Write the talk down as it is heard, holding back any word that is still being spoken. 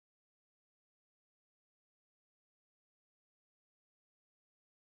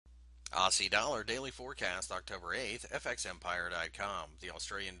Aussie dollar daily forecast October 8th, fxempire.com. The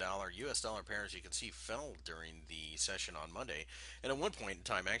Australian dollar, US dollar pairs you can see fell during the session on Monday and at one point in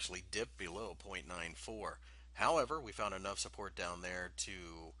time actually dipped below 0.94. However, we found enough support down there to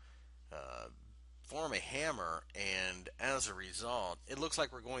uh, form a hammer, and as a result, it looks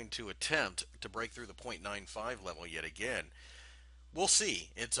like we're going to attempt to break through the 0.95 level yet again. We'll see.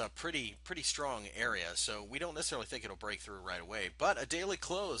 It's a pretty strong area, so we don't necessarily think it'll break through right away. But a daily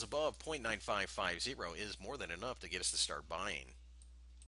close above 0.9550 is more than enough to get us to start buying.